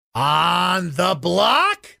On the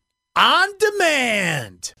Block, on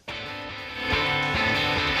demand.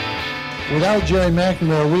 Without Jerry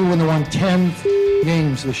McNamara, we wouldn't have won 10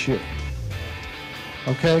 games this year.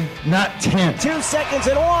 Okay? Not 10. 2 seconds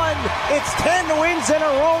and one. It's 10 wins in a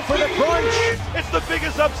row for the Crunch. It's the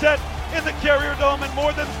biggest upset in the Carrier Dome in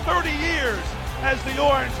more than 30 years as the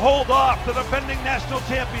Orange hold off the defending national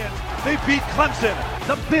champions. They beat Clemson.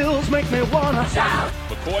 The Bills make me wanna shout.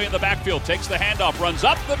 McCoy in the backfield takes the handoff, runs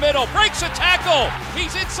up the middle, breaks a tackle.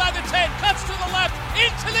 He's inside the 10, cuts to the left,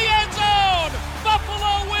 into the end zone.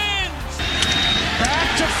 Buffalo wins. Back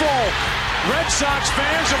to Folk. Red Sox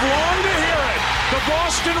fans have longed to hear it. The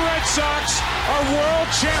Boston Red Sox are world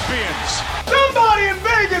champions. Somebody in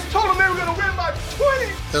Vegas told them they were going to win by 20.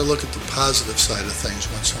 Gotta look at the positive side of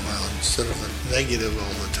things once in a while instead of the negative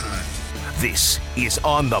all the time. This is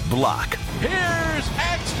On the Block. Here's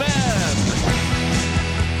X-Men.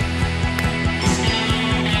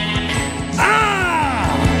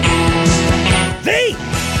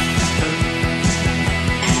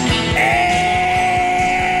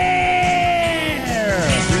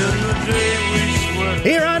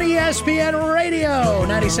 Here on ESPN Radio,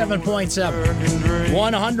 97.7,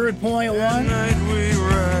 100.1.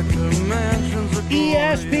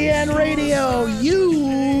 ESPN Radio,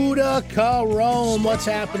 Utica, Rome. What's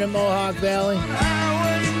happening, Mohawk Valley?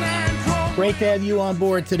 Great to have you on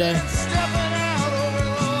board today.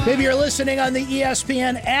 Maybe you're listening on the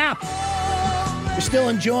ESPN app. You're still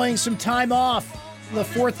enjoying some time off. The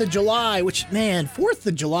 4th of July, which, man, 4th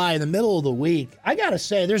of July in the middle of the week, I got to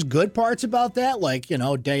say, there's good parts about that, like, you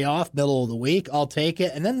know, day off, middle of the week, I'll take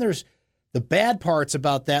it. And then there's the bad parts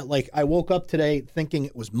about that, like I woke up today thinking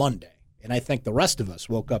it was Monday, and I think the rest of us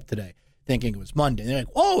woke up today thinking it was Monday. And they're like,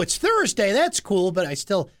 oh, it's Thursday, that's cool, but I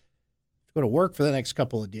still go to work for the next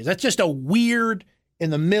couple of days. That's just a weird,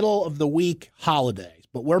 in the middle of the week holiday.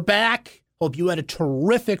 But we're back. Hope you had a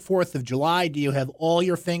terrific 4th of July. Do you have all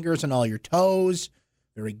your fingers and all your toes?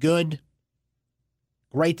 Very good.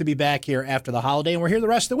 Great to be back here after the holiday, and we're here the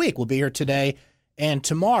rest of the week. We'll be here today and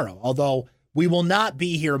tomorrow, although we will not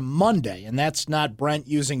be here Monday, and that's not Brent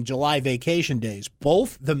using July vacation days.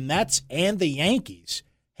 Both the Mets and the Yankees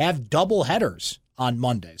have double headers on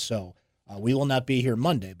Monday, so we will not be here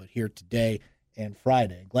Monday, but here today and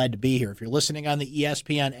Friday. Glad to be here. If you're listening on the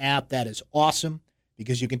ESPN app, that is awesome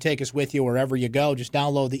because you can take us with you wherever you go. Just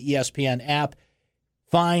download the ESPN app.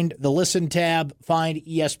 Find the Listen tab, find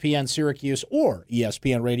ESPN Syracuse or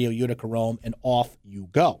ESPN Radio Utica Rome, and off you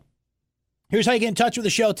go. Here's how you get in touch with the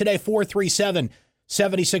show today,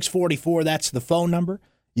 437-7644. That's the phone number.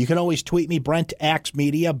 You can always tweet me, Brent Axe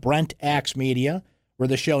Media, where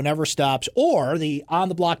the show never stops, or the On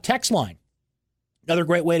the Block text line. Another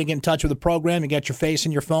great way to get in touch with the program. You get your face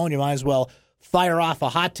in your phone. You might as well fire off a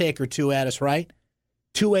hot take or two at us, right?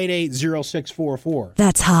 288-0644.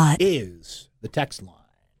 That's hot. Is the text line.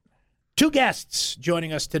 Two guests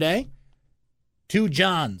joining us today. Two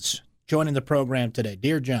Johns joining the program today.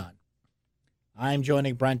 Dear John, I'm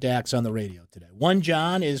joining Brent Axe on the radio today. One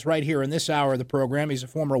John is right here in this hour of the program. He's a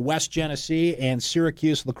former West Genesee and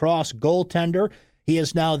Syracuse lacrosse goaltender. He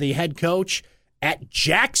is now the head coach at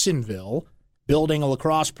Jacksonville, building a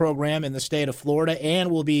lacrosse program in the state of Florida,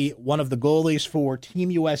 and will be one of the goalies for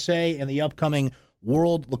Team USA in the upcoming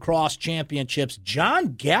World Lacrosse Championships. John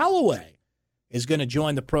Galloway is going to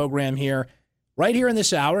join the program here, right here in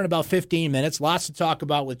this hour in about 15 minutes. Lots to talk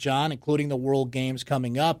about with John, including the World Games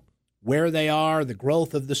coming up, where they are, the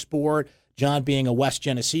growth of the sport. John being a West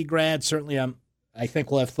Genesee grad, certainly I think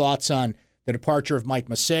we'll have thoughts on the departure of Mike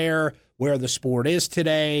Masser, where the sport is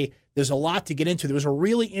today. There's a lot to get into. There was a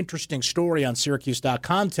really interesting story on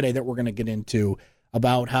Syracuse.com today that we're going to get into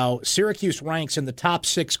about how Syracuse ranks in the top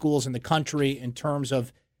 6 schools in the country in terms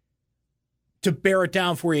of, to bear it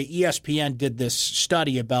down for you, ESPN did this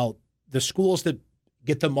study about the schools that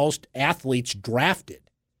get the most athletes drafted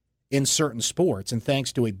in certain sports. And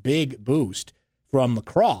thanks to a big boost from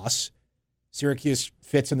lacrosse, Syracuse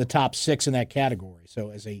fits in the top 6 in that category.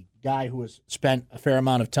 So as a guy who has spent a fair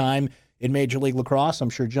amount of time in Major League Lacrosse,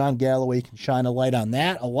 I'm sure John Galloway can shine a light on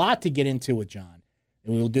that. A lot to get into with John.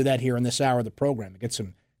 And we will do that here in this hour of the program. Get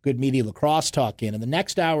some good meaty lacrosse talk in. In the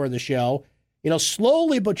next hour of the show,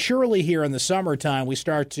 slowly but surely here in the summertime, we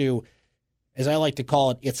start to, as I like to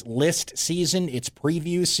call it, it's list season, it's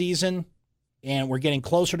preview season, and we're getting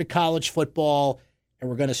closer to college football, and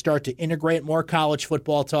we're going to start to integrate more college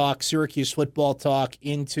football talk, Syracuse football talk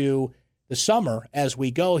into the summer as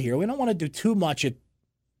we go here. We don't want to do too much at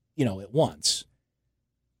once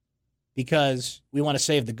because we want to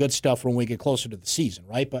save the good stuff when we get closer to the season,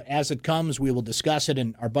 right? But as it comes, we will discuss it,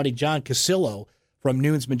 and our buddy John Casillo from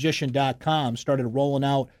nunesmagician.com started rolling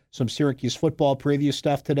out some Syracuse football preview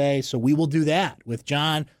stuff today, so we will do that with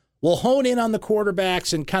John. We'll hone in on the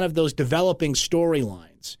quarterbacks and kind of those developing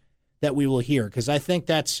storylines that we will hear, because I think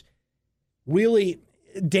that's really,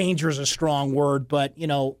 danger is a strong word, but, you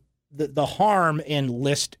know, the harm in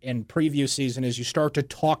list and preview season is you start to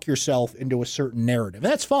talk yourself into a certain narrative.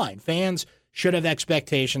 And that's fine. Fans should have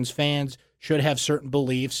expectations. Fans should have certain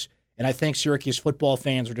beliefs. And I think Syracuse football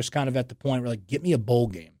fans are just kind of at the point where, like, get me a bowl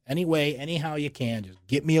game. Anyway, anyhow you can, just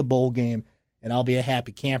get me a bowl game, and I'll be a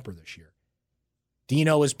happy camper this year.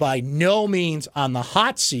 Dino is by no means on the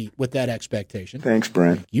hot seat with that expectation. Thanks,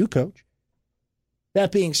 Brent. Thank you, Coach.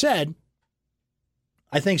 That being said,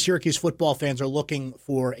 I think Syracuse football fans are looking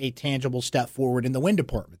for a tangible step forward in the win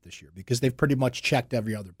department this year because they've pretty much checked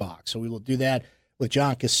every other box. So we will do that with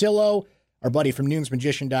John Casillo, our buddy from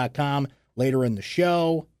nunesmagician.com, later in the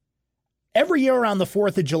show. Every year around the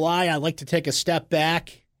 4th of July, I like to take a step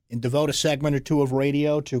back and devote a segment or two of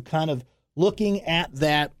radio to kind of looking at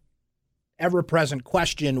that ever-present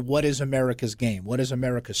question, what is America's game? What is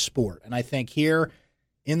America's sport? And I think here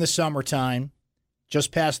in the summertime,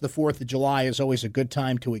 just past the 4th of July is always a good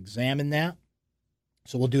time to examine that.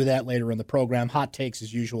 So we'll do that later in the program. Hot takes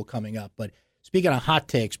as usual coming up. But speaking of hot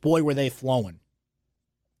takes, boy, were they flowing.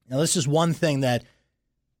 Now, this is one thing that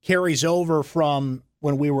carries over from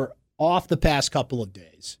when we were off the past couple of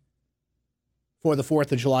days for the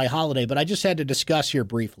 4th of July holiday. But I just had to discuss here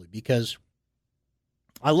briefly because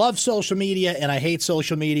I love social media and I hate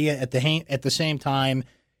social media at the same time.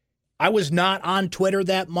 I was not on Twitter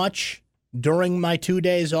that much during my 2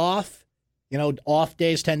 days off. You know, off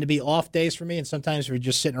days tend to be off days for me, and sometimes we're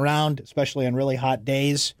just sitting around, especially on really hot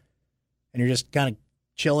days, and you're just kind of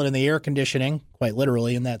chilling in the air conditioning, quite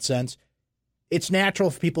literally in that sense. It's natural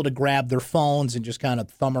for people to grab their phones and just kind of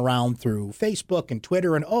thumb around through Facebook and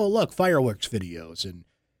Twitter and, oh, look, fireworks videos. And,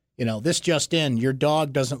 you know, this just in, your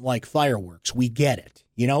dog doesn't like fireworks. We get it.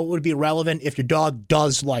 You know, it would be relevant if your dog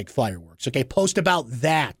does like fireworks. Okay, post about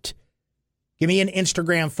that. Give me an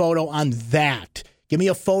Instagram photo on that. Give me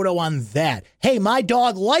a photo on that. Hey, my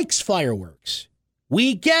dog likes fireworks.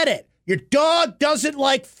 We get it. Your dog doesn't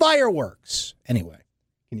like fireworks. Anyway,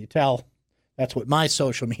 can you tell? That's what my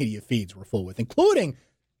social media feeds were full with, including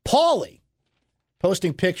Paulie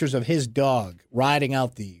posting pictures of his dog riding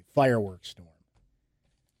out the fireworks storm.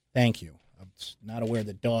 Thank you. I'm not aware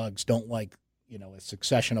that dogs don't like, you know, a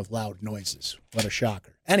succession of loud noises. What a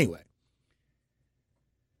shocker. Anyway.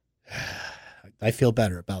 I feel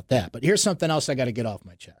better about that. But here's something else I got to get off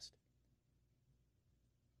my chest.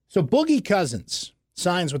 So Boogie Cousins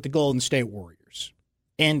signs with the Golden State Warriors.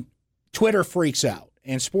 And Twitter freaks out.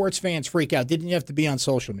 And sports fans freak out. Didn't you have to be on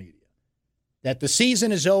social media? That the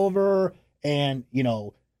season is over and, you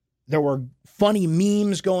know, there were funny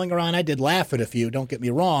memes going around. I did laugh at a few, don't get me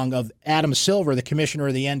wrong, of Adam Silver, the commissioner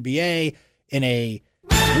of the NBA, in a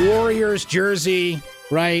Warriors jersey,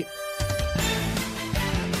 right?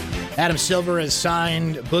 Adam Silver has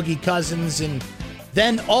signed Boogie Cousins, and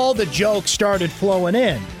then all the jokes started flowing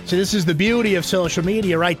in. So this is the beauty of social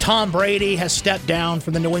media, right? Tom Brady has stepped down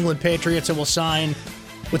from the New England Patriots and will sign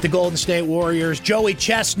with the Golden State Warriors. Joey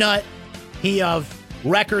Chestnut, he of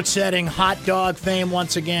record-setting hot dog fame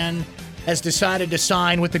once again, has decided to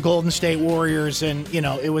sign with the Golden State Warriors, and, you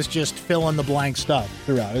know, it was just fill-in-the-blank stuff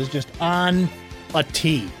throughout. It was just on a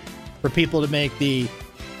tee for people to make the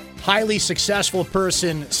highly successful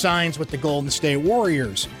person signs with the Golden State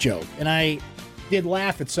Warriors joke. And I did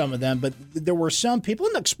laugh at some of them, but there were some people,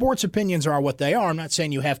 and look, sports opinions are what they are. I'm not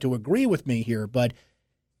saying you have to agree with me here, but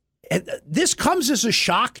this comes as a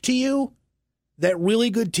shock to you that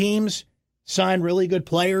really good teams sign really good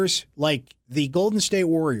players. Like the Golden State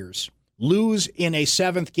Warriors lose in a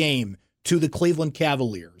 7th game to the Cleveland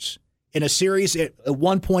Cavaliers in a series. At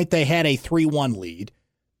one point, they had a 3-1 lead.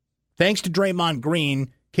 Thanks to Draymond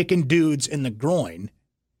Green kicking dudes in the groin.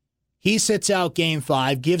 He sits out Game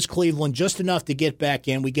 5, gives Cleveland just enough to get back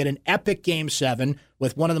in. We get an epic Game 7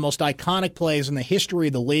 with one of the most iconic plays in the history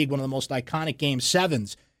of the league, one of the most iconic Game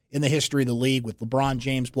 7s in the history of the league, with LeBron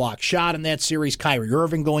James block shot in that series, Kyrie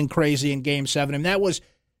Irving going crazy in Game 7. And that was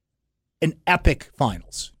an epic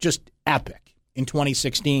finals, just epic in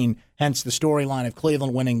 2016, hence the storyline of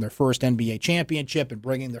Cleveland winning their first NBA championship and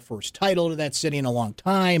bringing their first title to that city in a long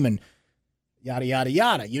time, and yada, yada,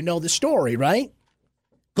 yada. You know the story, right?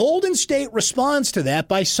 Golden State responds to that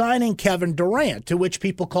by signing Kevin Durant, to which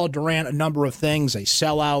people called Durant a number of things, a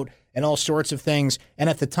sellout, and all sorts of things. And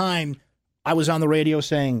at the time, I was on the radio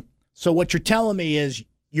saying, so what you're telling me is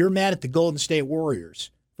you're mad at the Golden State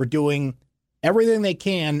Warriors for doing everything they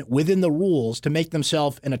can within the rules to make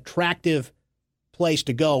themselves an attractive place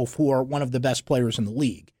to go for one of the best players in the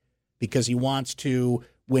league because he wants to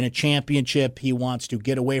win a championship. He wants to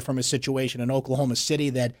get away from a situation in Oklahoma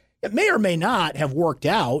City that it may or may not have worked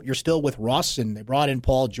out. You're still with Russ, and they brought in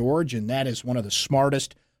Paul George, and that is one of the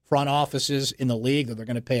smartest front offices in the league that they're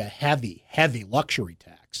going to pay a heavy, heavy luxury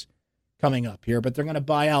tax coming up here. But they're going to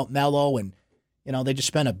buy out Melo, and, they just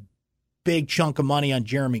spent a big chunk of money on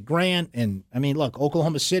Jeremy Grant. And, look,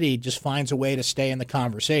 Oklahoma City just finds a way to stay in the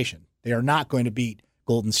conversation. They are not going to beat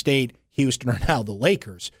Golden State, Houston, or now the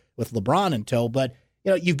Lakers with LeBron in tow. But,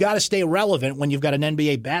 you've got to stay relevant when you've got an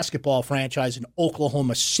NBA basketball franchise in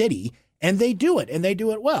Oklahoma City, and they do it, and they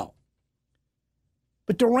do it well.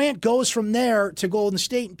 But Durant goes from there to Golden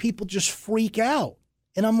State, and people just freak out.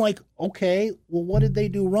 And I'm like, okay, well, what did they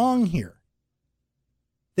do wrong here?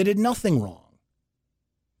 They did nothing wrong.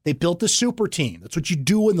 They built a super team. That's what you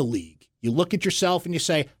do in the league. You look at yourself and you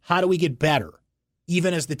say, how do we get better?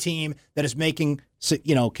 Even as the team that is making,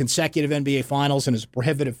 consecutive NBA finals and is a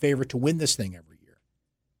prohibitive favorite to win this thing every year.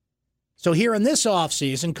 So here in this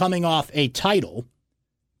offseason, coming off a title,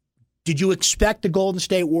 did you expect the Golden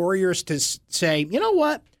State Warriors to say, you know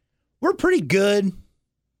what, we're pretty good.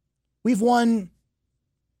 We've won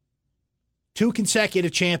 2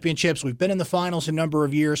 consecutive championships. We've been in the finals a number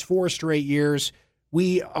of years, 4 straight years.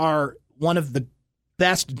 We are one of the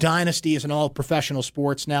best dynasties in all professional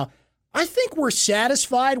sports now. I think we're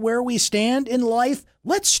satisfied where we stand in life.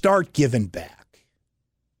 Let's start giving back.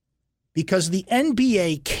 Because the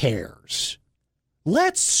NBA cares.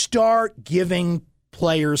 Let's start giving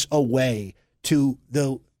players away to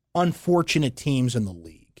the unfortunate teams in the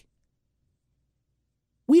league.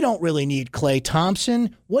 We don't really need Klay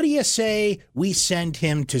Thompson. What do you say we send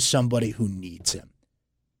him to somebody who needs him?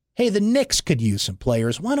 Hey, the Knicks could use some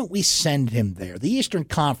players. Why don't we send him there? The Eastern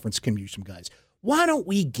Conference can use some guys. Why don't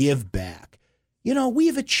we give back?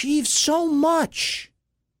 We've achieved so much.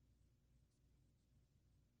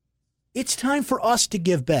 It's time for us to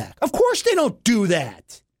give back. Of course they don't do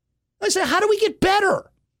that. I said, how do we get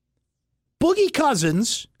better? Boogie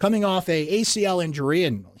Cousins, coming off a ACL injury,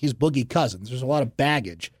 and he's Boogie Cousins. There's a lot of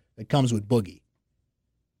baggage that comes with Boogie.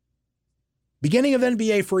 Beginning of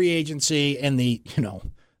NBA free agency and the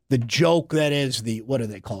joke that is what do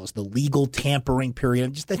they call it? The legal tampering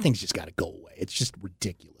period. That thing's just got to go away. It's just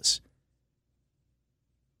ridiculous.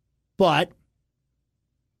 But,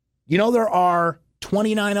 there are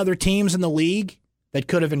 29 other teams in the league that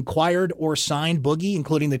could have inquired or signed Boogie,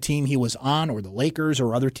 including the team he was on or the Lakers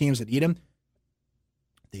or other teams that need him.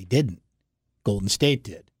 They didn't. Golden State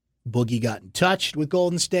did. Boogie got in touch with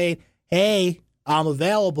Golden State. Hey, I'm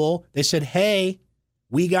available. They said, hey,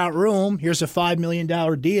 we got room. Here's a $5 million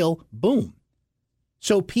deal. Boom.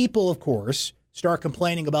 So people, of course, start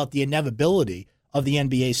complaining about the inevitability of the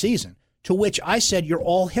NBA season, to which I said, you're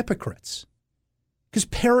all hypocrites. Because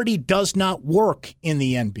parity does not work in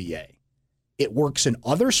the NBA. It works in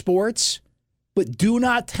other sports, but do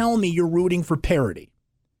not tell me you're rooting for parity.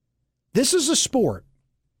 This is a sport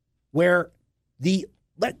where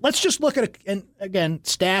let's just look at it, and again,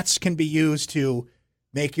 stats can be used to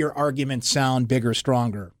make your argument sound bigger,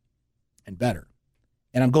 stronger, and better.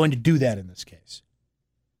 And I'm going to do that in this case.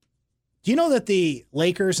 Do you know that the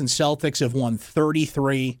Lakers and Celtics have won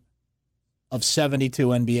 33 of 72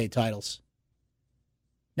 NBA titles?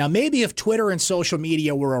 Now, maybe if Twitter and social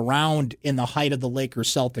media were around in the height of the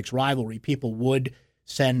Lakers-Celtics rivalry, people would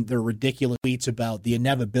send their ridiculous tweets about the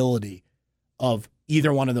inevitability of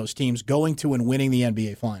either one of those teams going to and winning the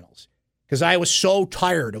NBA Finals. Because I was so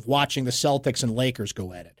tired of watching the Celtics and Lakers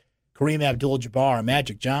go at it. Kareem Abdul-Jabbar,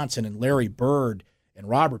 Magic Johnson, and Larry Bird, and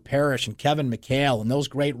Robert Parrish, and Kevin McHale, and those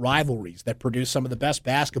great rivalries that produced some of the best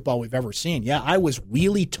basketball we've ever seen. Yeah, I was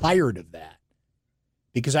really tired of that.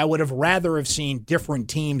 Because I would have rather have seen different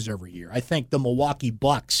teams every year. I think the Milwaukee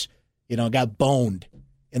Bucks, got boned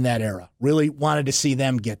in that era. Really wanted to see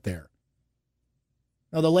them get there.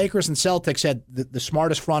 Now, the Lakers and Celtics had the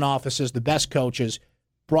smartest front offices, the best coaches,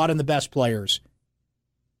 brought in the best players,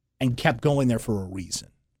 and kept going there for a reason.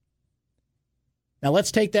 Now,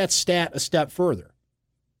 let's take that stat a step further.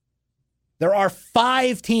 There are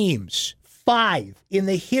 5 teams, 5 in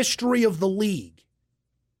the history of the league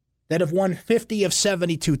that have won 50 of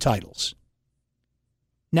 72 titles.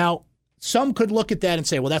 Now, some could look at that and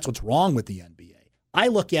say, well, that's what's wrong with the NBA. I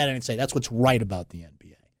look at it and say, that's what's right about the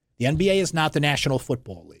NBA. The NBA is not the National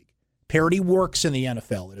Football League. Parity works in the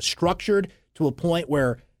NFL. It is structured to a point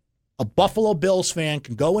where a Buffalo Bills fan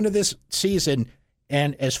can go into this season,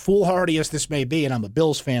 and as foolhardy as this may be, and I'm a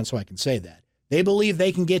Bills fan so I can say that, they believe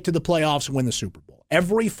they can get to the playoffs and win the Super Bowl.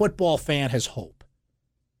 Every football fan has hope.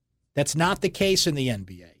 That's not the case in the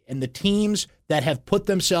NBA. And the teams that have put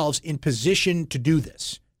themselves in position to do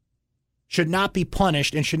this should not be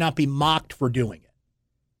punished and should not be mocked for doing it.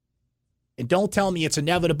 And don't tell me it's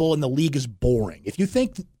inevitable and the league is boring. If you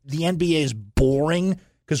think the NBA is boring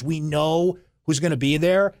because we know who's going to be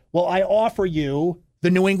there, well, I offer you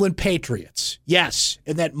the New England Patriots. Yes,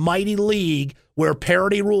 in that mighty league where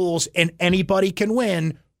parity rules and anybody can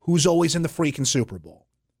win, who's always in the freaking Super Bowl?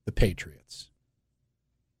 The Patriots.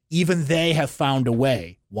 Even they have found a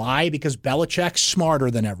way. Why? Because Belichick's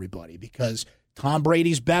smarter than everybody. Because Tom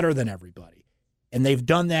Brady's better than everybody. And they've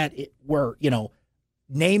done that where,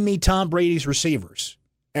 name me Tom Brady's receivers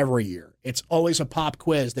every year. It's always a pop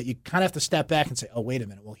quiz that you kind of have to step back and say, oh, wait a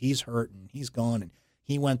minute. Well, he's hurt and he's gone and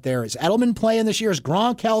he went there. Is Edelman playing this year? Is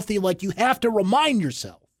Gronk healthy? Like, you have to remind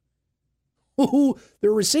yourself who the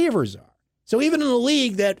receivers are. So even in a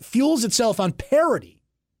league that fuels itself on parity,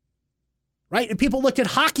 right? And people looked at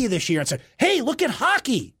hockey this year and said, hey, look at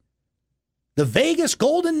hockey. The Vegas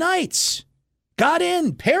Golden Knights got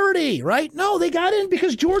in, parity, right? No, they got in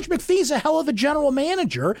because George McPhee's a hell of a general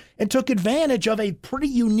manager and took advantage of a pretty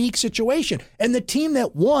unique situation. And the team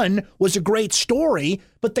that won was a great story,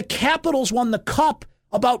 but the Capitals won the cup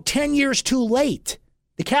about 10 years too late.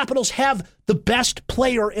 The Capitals have the best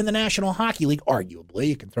player in the National Hockey League, arguably.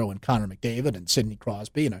 You can throw in Connor McDavid and Sidney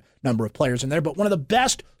Crosby and a number of players in there, but one of the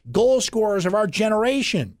best goal scorers of our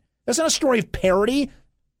generation. That's not a story of parity.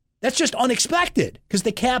 That's just unexpected because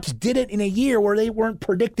the Caps did it in a year where they weren't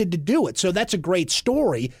predicted to do it. So that's a great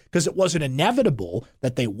story because it wasn't inevitable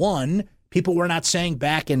that they won. People were not saying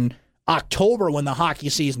back in October when the hockey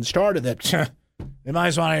season started that they might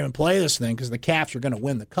as well not even play this thing because the Caps are going to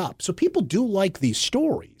win the cup. So people do like these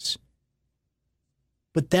stories.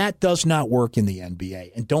 But that does not work in the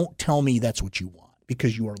NBA. And don't tell me that's what you want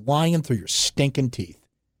because you are lying through your stinking teeth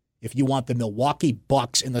if you want the Milwaukee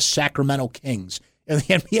Bucks and the Sacramento Kings in the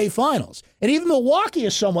NBA Finals. And even Milwaukee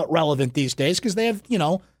is somewhat relevant these days because they have,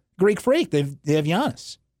 Greek Freak. They have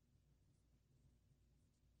Giannis.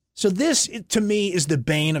 So this, to me, is the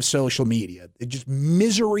bane of social media. It just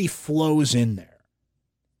misery flows in there.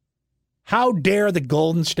 How dare the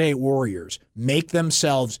Golden State Warriors make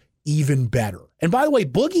themselves even better? And by the way,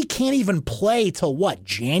 Boogie can't even play till what,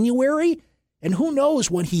 January? And who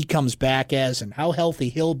knows when he comes back as and how healthy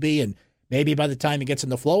he'll be. And maybe by the time he gets in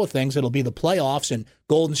the flow of things, it'll be the playoffs and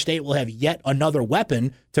Golden State will have yet another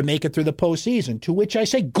weapon to make it through the postseason, to which I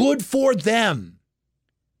say good for them.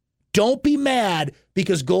 Don't be mad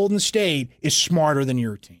because Golden State is smarter than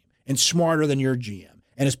your team and smarter than your GM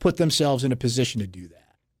and has put themselves in a position to do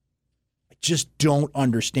that. I just don't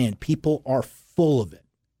understand. People are full of it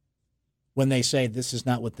when they say this is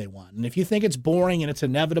not what they want. And if you think it's boring and it's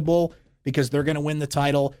inevitable because they're going to win the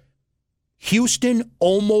title, Houston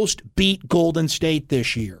almost beat Golden State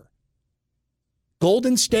this year.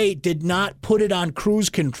 Golden State did not put it on cruise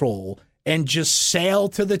control and just sail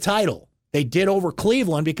to the title. They did over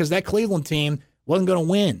Cleveland because that Cleveland team wasn't going to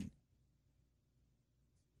win.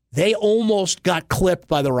 They almost got clipped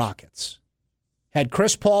by the Rockets. Had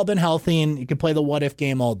Chris Paul been healthy, and you could play the what-if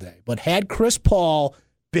game all day, but had Chris Paul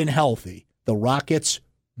been healthy, the Rockets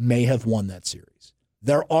may have won that series.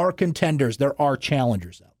 There are contenders. There are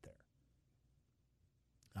challengers out there.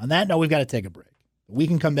 On that note, we've got to take a break. We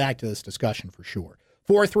can come back to this discussion for sure.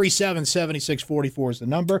 437-7644 is the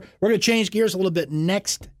number. We're going to change gears a little bit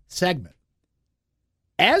next segment.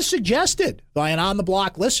 As suggested by an On the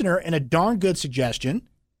Block listener, and a darn good suggestion,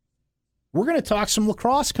 we're going to talk some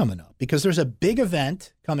lacrosse coming up because there's a big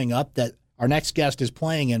event coming up that our next guest is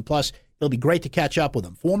playing in. Plus, it'll be great to catch up with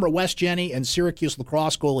him. Former West Jenny and Syracuse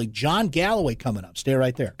lacrosse goalie John Galloway coming up. Stay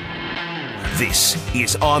right there. This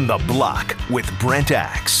is On the Block with Brent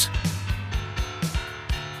Axe.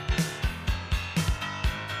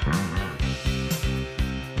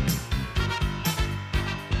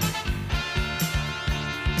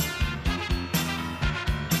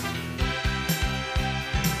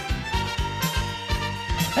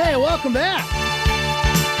 Hey, welcome back.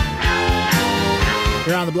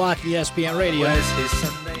 You're on the block of ESPN Radio.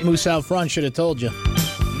 Moose out front should have told you.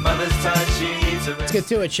 Let's get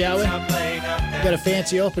to it, shall we? We've got a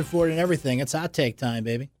fancy open for it and everything. It's hot take time,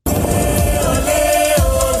 baby.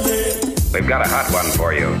 We've got a hot one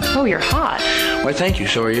for you. Oh, you're hot. Why, thank you.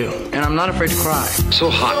 So are you. And I'm not afraid to cry. So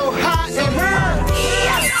hot. So hot it hurts.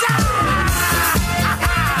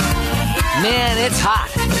 Man, it's hot.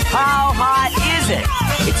 How hot is it?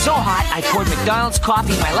 It's so hot, I poured McDonald's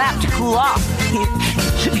coffee in my lap to cool off.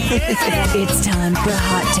 It's time for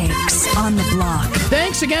Hot Takes on the Block.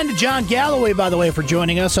 Thanks again to John Galloway, by the way, for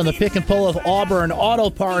joining us on the Pick and Pull of Auburn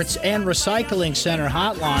Auto Parts and Recycling Center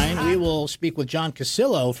hotline. We will speak with John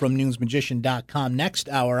Casillo from newsmagician.com next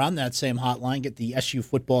hour on that same hotline. Get the SU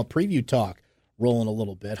football preview talk rolling a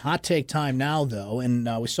little bit. Hot take time now, though, and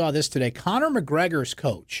we saw this today. Connor McGregor's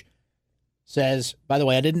coach says, by the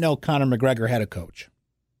way, I didn't know Connor McGregor had a coach.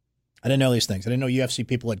 I didn't know these things. I didn't know UFC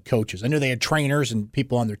people had coaches. I knew they had trainers and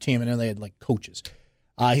people on their team. I knew they had, like, coaches.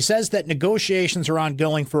 He says that negotiations are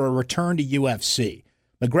ongoing for a return to UFC.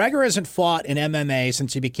 McGregor hasn't fought in MMA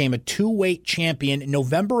since he became a two-weight champion in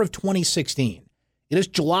November of 2016. It is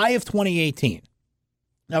July of 2018.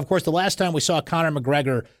 Now, of course, the last time we saw Connor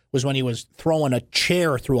McGregor was when he was throwing a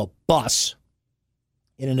chair through a bus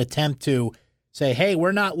in an attempt to say, hey,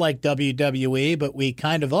 we're not like WWE, but we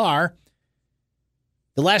kind of are.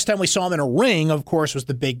 The last time we saw him in a ring, of course, was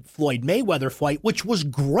the big Floyd Mayweather fight, which was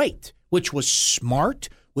great, which was smart,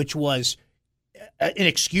 which was an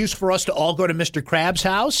excuse for us to all go to Mr. Krabs'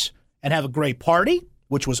 house and have a great party,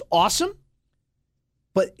 which was awesome.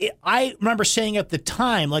 But I remember saying at the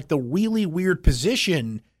time, like, the really weird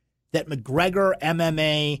position that McGregor,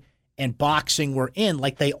 MMA, and boxing were in,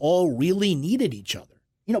 like they all really needed each other.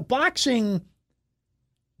 You know, boxing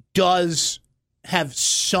does have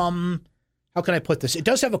some... How can I put this? It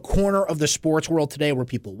does have a corner of the sports world today where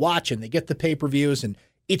people watch and they get the pay-per-views, and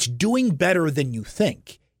it's doing better than you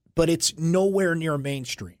think, but it's nowhere near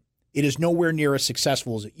mainstream. It is nowhere near as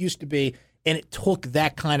successful as it used to be, and it took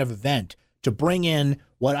that kind of event to bring in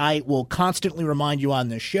what I will constantly remind you on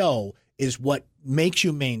this show is what makes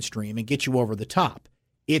you mainstream and gets you over the top.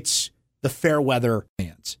 It's the fair weather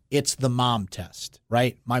fans. It's the mom test,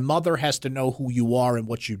 right? My mother has to know who you are and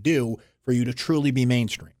what you do for you to truly be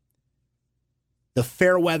mainstream. The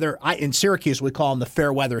fair weather, in Syracuse, we call them the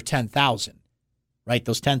fair weather 10,000, right?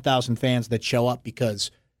 Those 10,000 fans that show up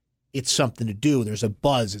because it's something to do. There's a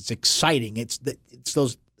buzz. It's exciting. It's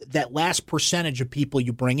that last percentage of people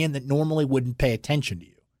you bring in that normally wouldn't pay attention to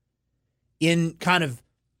you. In kind of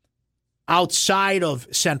outside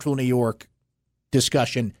of Central New York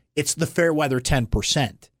discussion, it's the fair weather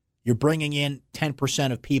 10%. You're bringing in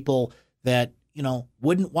 10% of people that, you know,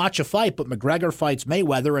 wouldn't watch a fight, but McGregor fights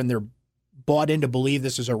Mayweather and they're bought in to believe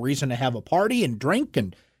this is a reason to have a party and drink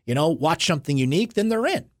and, you know, watch something unique, then they're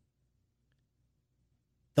in.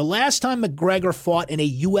 The last time McGregor fought in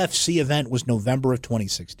a UFC event was November of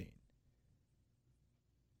 2016.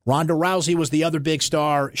 Ronda Rousey was the other big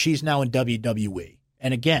star. She's now in WWE.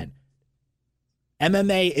 And again,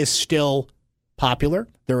 MMA is still popular.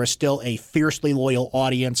 There is still a fiercely loyal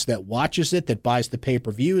audience that watches it, that buys the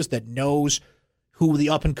pay-per-views, that knows who the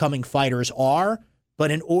up-and-coming fighters are. But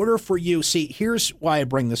in order for you, see, here's why I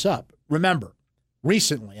bring this up. Remember,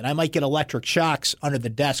 recently, and I might get electric shocks under the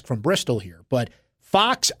desk from Bristol here, but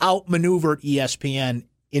Fox outmaneuvered ESPN,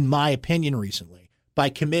 in my opinion, recently by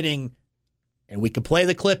committing, and we could play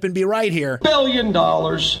the clip and be right here, $1 billion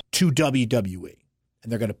to WWE.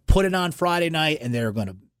 And they're going to put it on Friday night, and they're going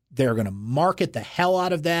to market the hell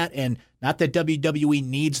out of that. And not that WWE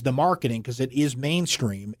needs the marketing, because it is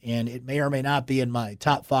mainstream, and it may or may not be in my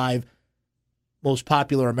top 5 most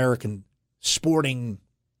popular American sporting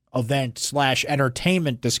event /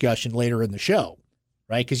 entertainment discussion later in the show,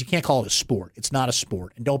 right? Because you can't call it a sport. It's not a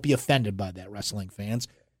sport. And don't be offended by that, wrestling fans,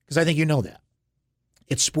 because I think you know that.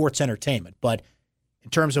 It's sports entertainment. But in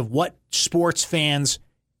terms of what sports fans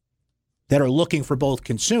that are looking for both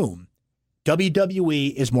consume,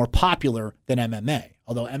 WWE is more popular than MMA,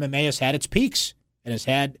 although MMA has had its peaks and has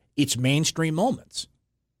had its mainstream moments.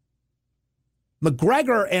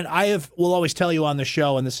 McGregor, and will always tell you on the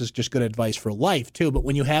show, and this is just good advice for life too, but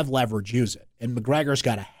when you have leverage, use it. And McGregor's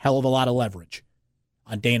got a hell of a lot of leverage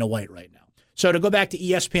on Dana White right now. So to go back to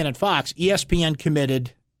ESPN and Fox, ESPN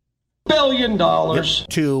committed $1 billion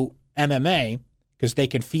to MMA because they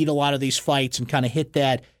can feed a lot of these fights and kind of hit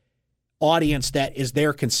that audience that is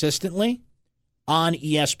there consistently on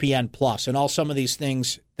ESPN Plus and all some of these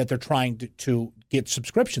things that they're trying to get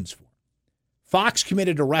subscriptions for. Fox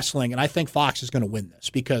committed to wrestling, and I think Fox is going to win this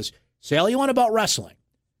because say all you want about wrestling.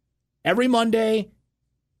 Every Monday,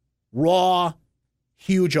 Raw,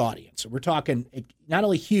 huge audience. We're talking not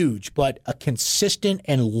only huge, but a consistent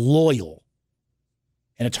and loyal.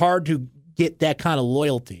 And it's hard to get that kind of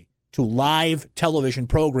loyalty to live television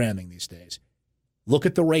programming these days. Look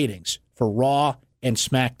at the ratings for Raw and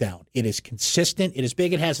SmackDown. It is consistent. It is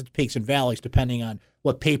big. It has its peaks and valleys depending on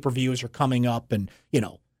what pay-per-views are coming up and, you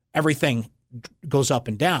know, everything goes up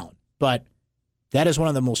and down. But that is one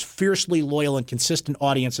of the most fiercely loyal and consistent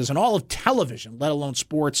audiences in all of television, let alone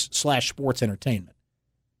sports / sports entertainment.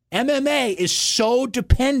 MMA is so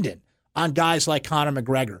dependent on guys like Connor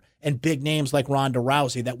McGregor and big names like Ronda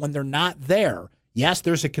Rousey that when they're not there, yes,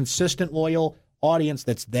 there's a consistent, loyal audience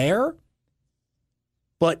that's there,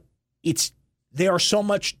 but they are so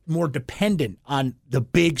much more dependent on the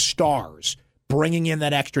big stars bringing in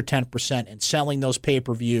that extra 10% and selling those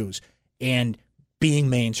pay-per-views and being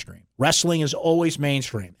mainstream. Wrestling is always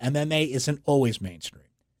mainstream. MMA isn't always mainstream.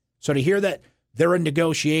 So to hear that they're in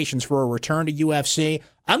negotiations for a return to UFC,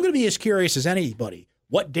 I'm going to be as curious as anybody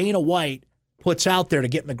what Dana White puts out there to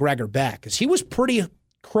get McGregor back, because he was pretty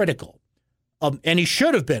critical of, and he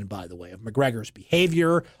should have been, by the way, of McGregor's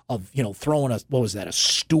behavior, of, throwing a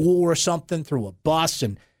stool or something through a bus.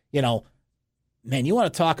 And, man, you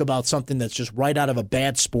want to talk about something that's just right out of a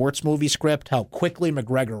bad sports movie script, how quickly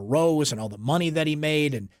McGregor rose and all the money that he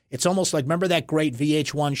made. And it's almost like, remember that great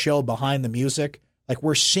VH1 show, Behind the Music? Like,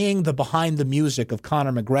 we're seeing the behind the music of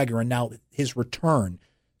Conor McGregor and now his return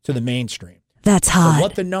to the mainstream. That's hot. So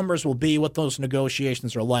what the numbers will be, what those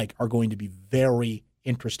negotiations are like, are going to be very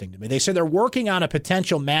interesting to me. They say they're working on a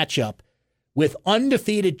potential matchup with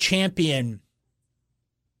undefeated champion.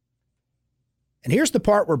 And here's the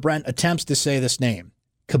part where Brent attempts to say this name.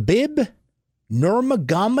 Khabib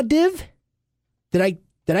Nurmagomedov? Did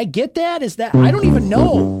I get that? Is that? I don't even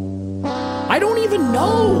know.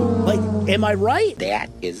 Like, am I right? That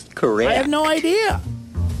is correct. I have no idea.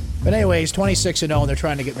 But anyway, he's 26-0, and they're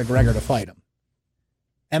trying to get McGregor to fight him.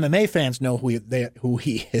 MMA fans know who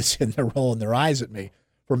he is, and they're rolling their eyes at me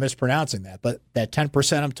for mispronouncing that. But that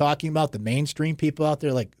 10% I'm talking about, the mainstream people out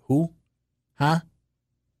there, like, who? Huh?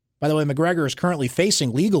 By the way, McGregor is currently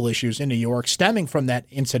facing legal issues in New York stemming from that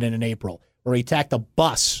incident in April where he attacked a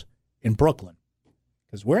bus in Brooklyn.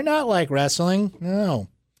 Because we're not like wrestling. No.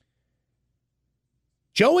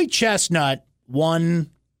 Joey Chestnut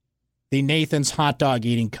won the Nathan's hot dog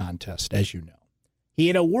eating contest, as you know. He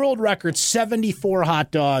had a world record 74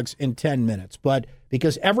 hot dogs in 10 minutes. But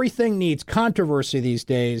because everything needs controversy these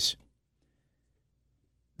days,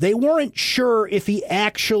 they weren't sure if he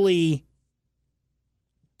actually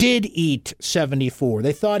did eat 74.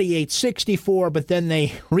 They thought he ate 64, but then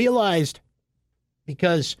they realized,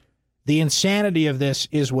 because the insanity of this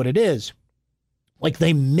is what it is, like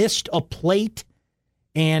they missed a plate.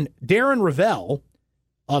 And Darren Ravel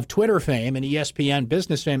of Twitter fame and ESPN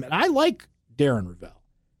business fame, and I like Darren Ravel.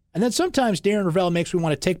 And then sometimes Darren Ravel makes me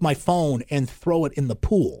want to take my phone and throw it in the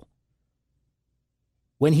pool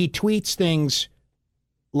when he tweets things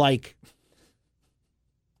like,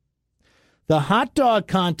 the hot dog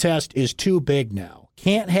contest is too big now.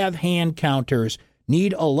 Can't have hand counters.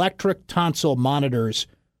 Need electric tonsil monitors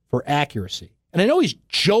for accuracy. And I know he's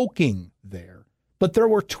joking there, but there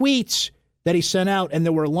were tweets that he sent out and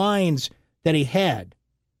there were lines that he had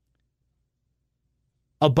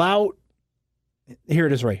about, here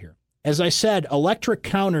it is right here. As I said, electric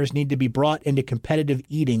counters need to be brought into competitive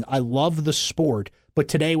eating. I love the sport, but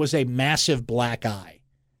today was a massive black eye.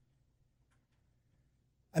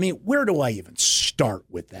 I mean, where do I even start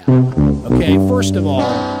with that? Okay, first of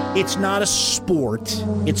all, it's not a sport.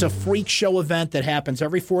 It's a freak show event that happens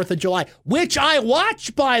every 4th of July, which I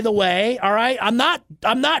watch, by the way, all right? I'm not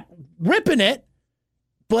ripping it,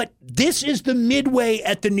 but this is the Midway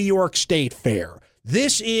at the New York State Fair.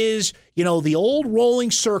 This is, the old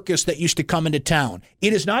rolling circus that used to come into town.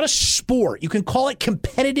 It is not a sport. You can call it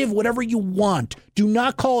competitive, whatever you want. Do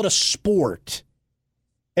not call it a sport.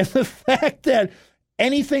 And the fact that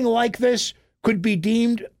anything like this could be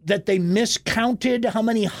deemed that they miscounted how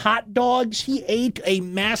many hot dogs he ate, a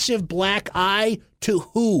massive black eye to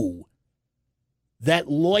who? That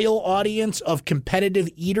loyal audience of competitive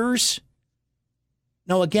eaters?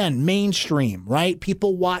 No, again, mainstream, right?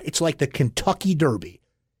 People watch. It's like the Kentucky Derby.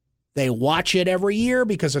 They watch it every year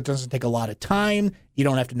because it doesn't take a lot of time. You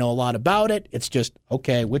don't have to know a lot about it. It's just,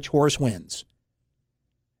 okay, which horse wins?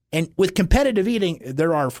 And with competitive eating,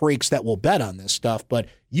 there are freaks that will bet on this stuff, but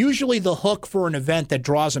usually the hook for an event that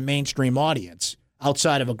draws a mainstream audience,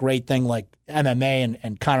 outside of a great thing like MMA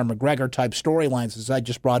and Conor McGregor type storylines, as I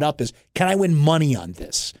just brought up, is, can I win money on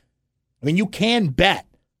this? I mean, you can bet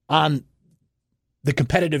on the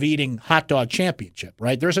competitive eating hot dog championship,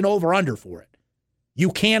 right? There's an over-under for it. You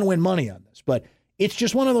can win money on this, but it's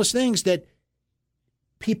just one of those things that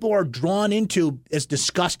people are drawn into, as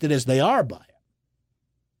disgusted as they are by it.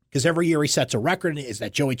 Because every year he sets a record. Is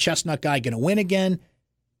that Joey Chestnut guy going to win again?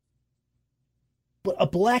 But a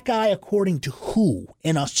black eye according to who?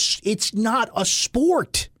 It's not a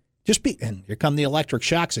sport. And here come the electric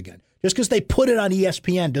shocks again. Just because they put it on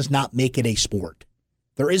ESPN does not make it a sport.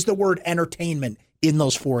 There is the word entertainment in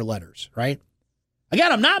those 4 letters, right?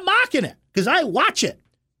 Again, I'm not mocking it because I watch it.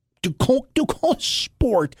 call it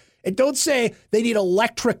sport. And don't say they need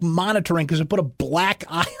electric monitoring because they put a black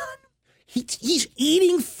eye on. He's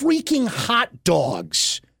eating freaking hot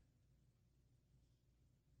dogs.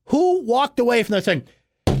 Who walked away from that thing?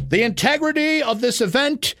 The integrity of this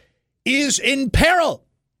event is in peril.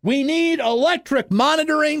 We need electric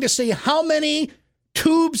monitoring to see how many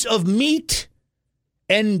tubes of meat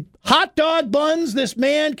and hot dog buns this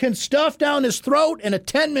man can stuff down his throat in a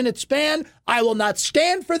 10-minute span. I will not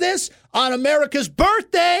stand for this on America's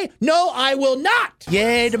birthday. No, I will not.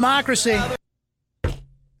 Yay, democracy.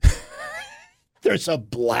 There's a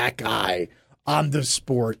black eye on the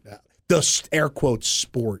sport now. The air quotes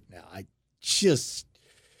sport now.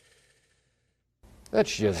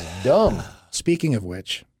 That's just dumb. Speaking of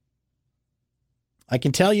which, I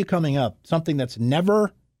can tell you coming up something that's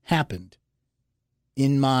never happened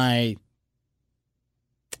in my,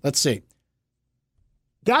 let's see.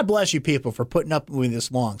 God bless you people for putting up with me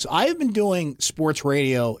this long. So I have been doing sports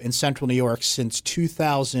radio in Central New York since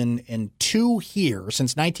 2002 here,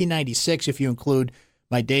 since 1996 if you include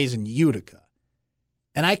my days in Utica.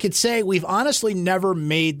 And I could say we've honestly never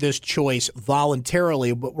made this choice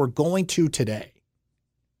voluntarily, but we're going to today.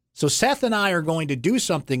 So Seth and I are going to do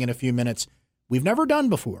something in a few minutes we've never done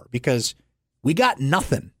before because we got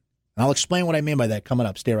nothing. And I'll explain what I mean by that coming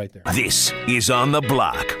up. Stay right there. This is On the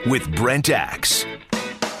Block with Brent Axe.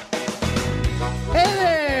 Hey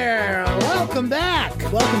there! Welcome back.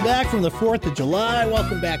 Welcome back from the 4th of July.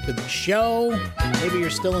 Welcome back to the show. Maybe you're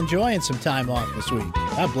still enjoying some time off this week.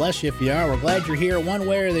 God bless you if you are. We're glad you're here one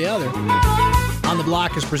way or the other. On the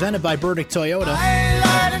Block is presented by Burdick Toyota. I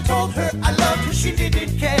lied and told her I loved her. She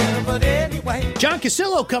didn't care, but anyway. John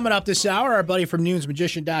Casillo coming up this hour, our buddy from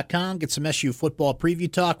newsmagician.com. Get some SU football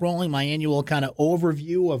preview talk rolling. My annual kind of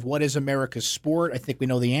overview of what is America's sport. I think we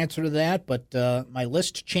know the answer to that, but my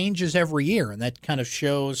list changes every year, and that kind of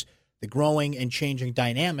shows the growing and changing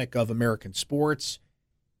dynamic of American sports.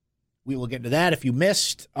 We will get into that. If you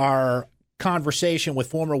missed our conversation with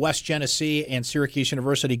former West Genesee and Syracuse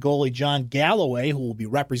University goalie John Galloway, who will be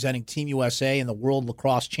representing Team USA in the World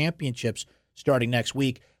Lacrosse Championships starting next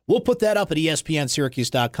week, we'll put that up at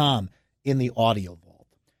ESPNSyracuse.com in the audio vault.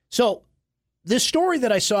 So this story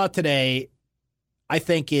that I saw today, I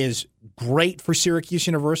think is great for Syracuse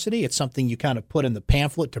University. It's something you kind of put in the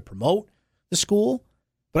pamphlet to promote the school.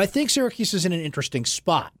 But I think Syracuse is in an interesting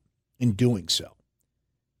spot in doing so.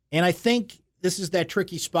 And I think this is that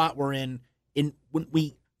tricky spot we're in when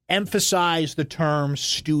we emphasize the term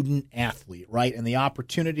student athlete, right? And the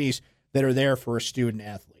opportunities that are there for a student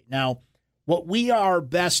athlete. Now, what we are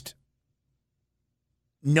best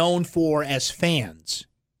known for as fans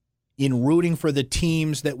in rooting for the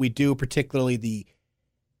teams that we do, particularly the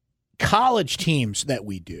college teams that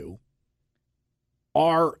we do,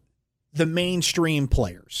 are the mainstream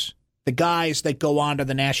players, the guys that go on to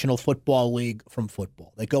the National Football League from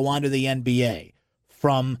football. They go on to the NBA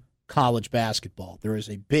from college basketball. There is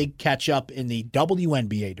a big catch-up in the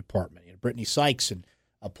WNBA department. Brittany Sykes and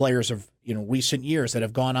players of recent years that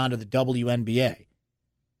have gone on to the WNBA.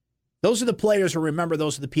 Those are the players, or remember,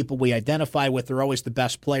 those are the people we identify with. They're always the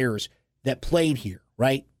best players that played here,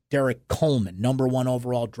 right? Derek Coleman, number 1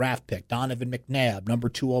 overall draft pick. Donovan McNabb, number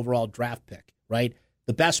 2 overall draft pick, right?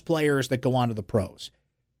 The best players that go on to the pros.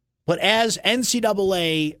 But as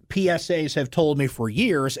NCAA PSAs have told me for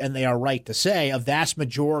years, and they are right to say, a vast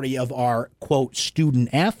majority of our, quote, student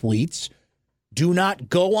athletes do not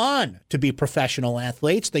go on to be professional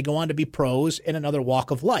athletes. They go on to be pros in another walk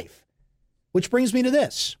of life. Which brings me to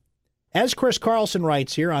this. As Chris Carlson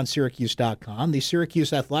writes here on Syracuse.com, the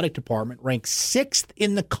Syracuse Athletic Department ranks 6th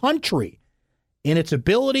in the country in its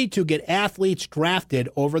ability to get athletes drafted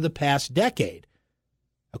over the past decade,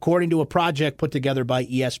 according to a project put together by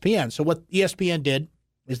ESPN. So what ESPN did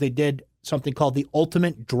is they did something called the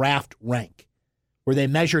Ultimate Draft Rank, where they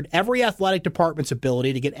measured every athletic department's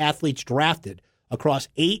ability to get athletes drafted across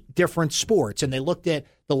 8 different sports, and they looked at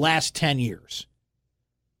the last 10 years.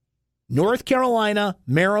 North Carolina,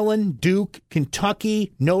 Maryland, Duke,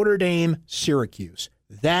 Kentucky, Notre Dame, Syracuse.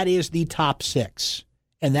 That is the top 6,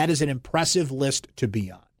 and that is an impressive list to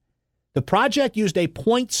be on. The project used a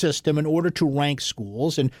point system in order to rank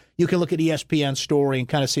schools, and you can look at ESPN's story and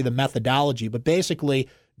kind of see the methodology, but basically,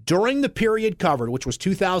 during the period covered, which was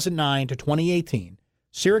 2009 to 2018,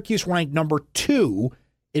 Syracuse ranked number 2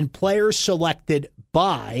 in players selected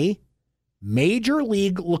by Major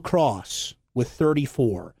League Lacrosse with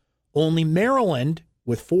 34. Only Maryland,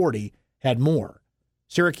 with 40, had more.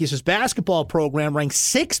 Syracuse's basketball program ranked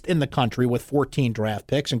 6th in the country with 14 draft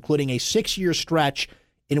picks, including a 6-year stretch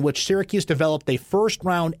in which Syracuse developed a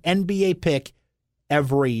first-round NBA pick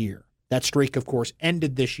every year. That streak, of course,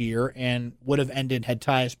 ended this year and would have ended had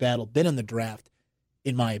Tyus Battle been in the draft,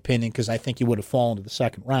 in my opinion, because I think he would have fallen to the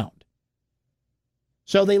second round.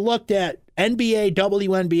 So they looked at NBA,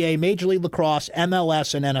 WNBA, Major League Lacrosse,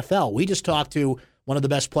 MLS, and NFL. We just talked to one of the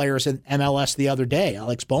best players in MLS the other day,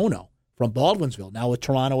 Alex Bono from Baldwinsville, now with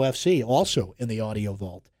Toronto FC, also in the audio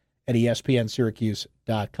vault at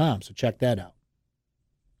ESPNSyracuse.com. So check that out.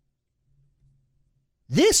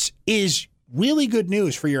 This is really good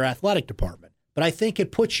news for your athletic department, but I think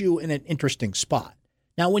it puts you in an interesting spot.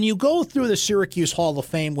 Now, when you go through the Syracuse Hall of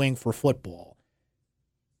Fame wing for football,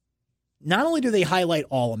 not only do they highlight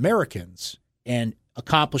All-Americans and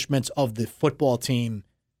accomplishments of the football team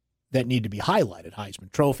that need to be highlighted,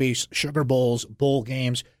 Heisman trophies, Sugar Bowls, bowl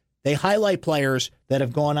games, they highlight players that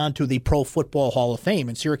have gone on to the Pro Football Hall of Fame,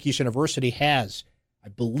 and Syracuse University has, I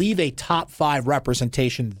believe, a top 5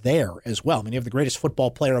 representation there as well. I mean, you have the greatest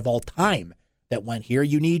football player of all time that went here.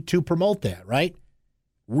 You need to promote that, right?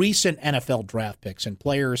 Recent NFL draft picks and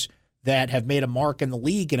players that have made a mark in the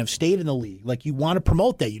league and have stayed in the league. Like, you want to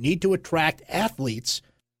promote that. You need to attract athletes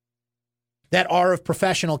that are of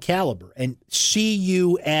professional caliber and see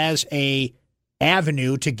you as a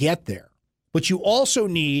avenue to get there. But you also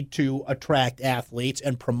need to attract athletes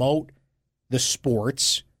and promote the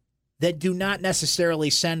sports that do not necessarily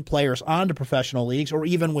send players on to professional leagues or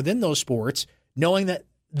even within those sports, knowing that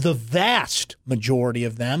the vast majority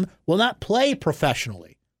of them will not play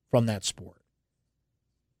professionally from that sport.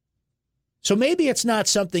 So maybe it's not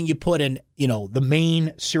something you put in, the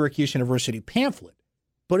main Syracuse University pamphlet,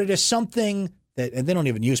 but it is something that, and they don't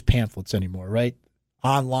even use pamphlets anymore, right?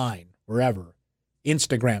 Online, wherever,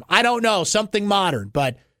 Instagram. I don't know, something modern,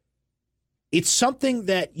 but it's something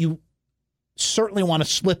that you certainly want to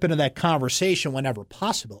slip into that conversation whenever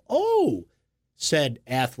possible. Oh, said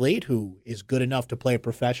athlete who is good enough to play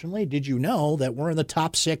professionally, did you know that we're in the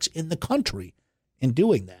top 6 in the country in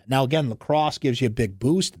doing that? Now, again, lacrosse gives you a big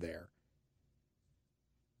boost there.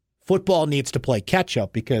 Football needs to play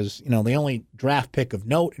catch-up because, the only draft pick of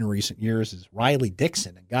note in recent years is Riley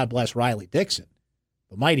Dixon, and God bless Riley Dixon,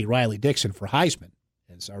 the mighty Riley Dixon for Heisman,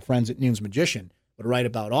 as our friends at Noon's Magician would write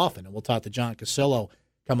about often, and we'll talk to John Casillo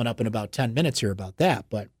coming up in about 10 minutes here about that.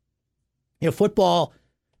 But, football,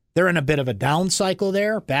 they're in a bit of a down cycle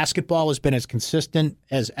there. Basketball has been as consistent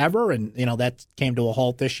as ever, and, that came to a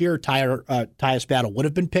halt this year. Tyus Battle would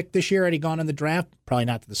have been picked this year had he gone in the draft, probably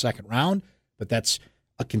not to the second round, but that's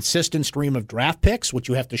a consistent stream of draft picks, which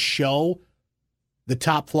you have to show the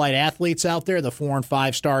top flight athletes out there, the 4- and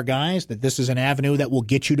 5-star guys, that this is an avenue that will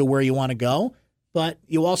get you to where you want to go. But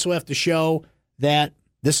you also have to show that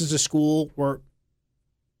this is a school where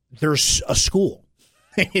there's a school.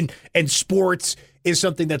 and sports is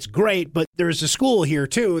something that's great, but there's a school here,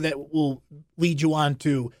 too, that will lead you on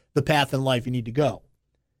to the path in life you need to go.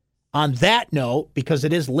 On that note, because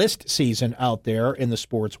it is list season out there in the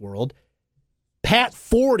sports world, Pat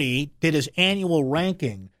 40 did his annual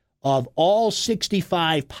ranking of all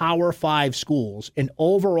 65 Power 5 schools in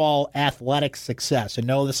overall athletic success. And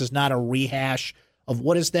no, this is not a rehash of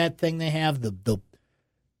what is that thing they have, the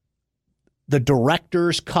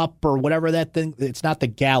Director's Cup or whatever that thing. It's not the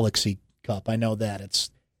Galaxy Cup. I know that. It's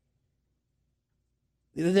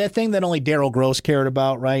that thing that only Darryl Gross cared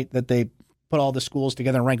about, right? That they put all the schools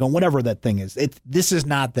together and rank on, whatever that thing is. This is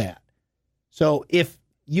not that. So if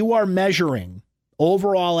you are measuring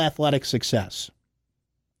overall athletic success,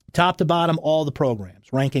 top to bottom, all the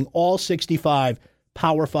programs, ranking all 65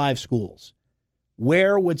 Power 5 schools,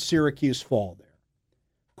 where would Syracuse fall there?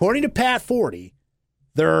 According to Pat 40,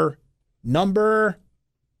 they're number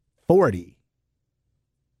 40,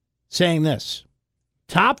 saying this: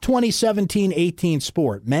 top 2017-18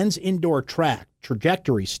 sport, men's indoor track,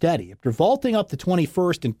 trajectory steady. After vaulting up to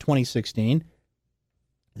 21st in 2016,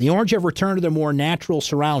 the Orange have returned to their more natural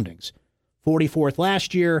surroundings. 44th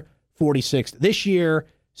last year, 46th this year.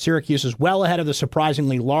 Syracuse is well ahead of the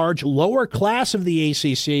surprisingly large lower class of the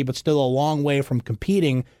ACC, but still a long way from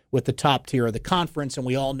competing with the top tier of the conference, and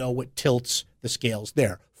we all know what tilts the scales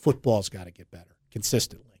there. Football's got to get better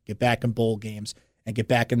consistently. Get back in bowl games and get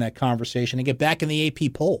back in that conversation and get back in the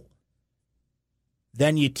AP poll.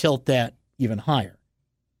 Then you tilt that even higher.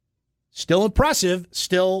 Still impressive,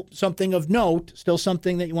 still something of note, still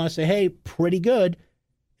something that you want to say, hey, pretty good.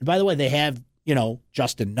 And by the way, they have,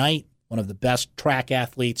 Justin Knight, one of the best track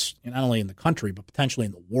athletes, not only in the country, but potentially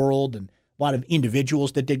in the world, and a lot of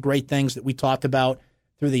individuals that did great things that we talked about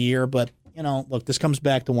through the year. But, look, this comes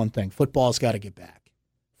back to one thing. Football's got to get back.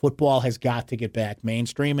 Football has got to get back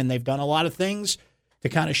mainstream, and they've done a lot of things to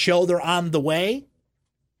kind of show they're on the way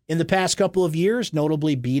in the past couple of years,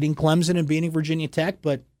 notably beating Clemson and beating Virginia Tech.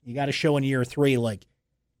 But you got to show in year 3, like,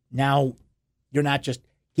 Now you're not just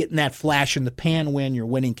getting that flash in the pan win, you're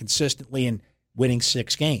winning consistently and winning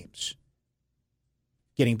 6 games.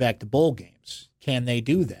 Getting back to bowl games. Can they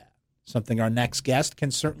do that? Something our next guest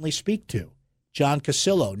can certainly speak to. John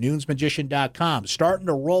Casillo, noonsmagician.com, starting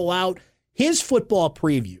to roll out his football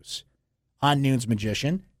previews on Noons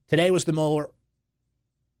Magician. Today was the more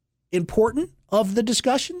important of the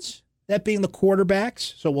discussions, that being the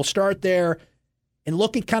quarterbacks. So we'll start there and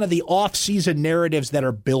look at kind of the off-season narratives that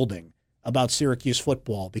are building about Syracuse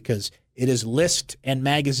football, because it is list and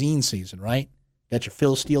magazine season, right? Got your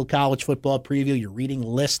Phil Steele college football preview. You're reading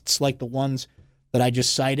lists like the ones that I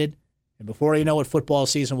just cited. And before you know it, football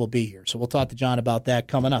season will be here. So we'll talk to John about that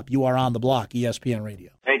coming up. You are on the block, ESPN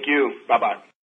Radio. Thank you. Bye-bye.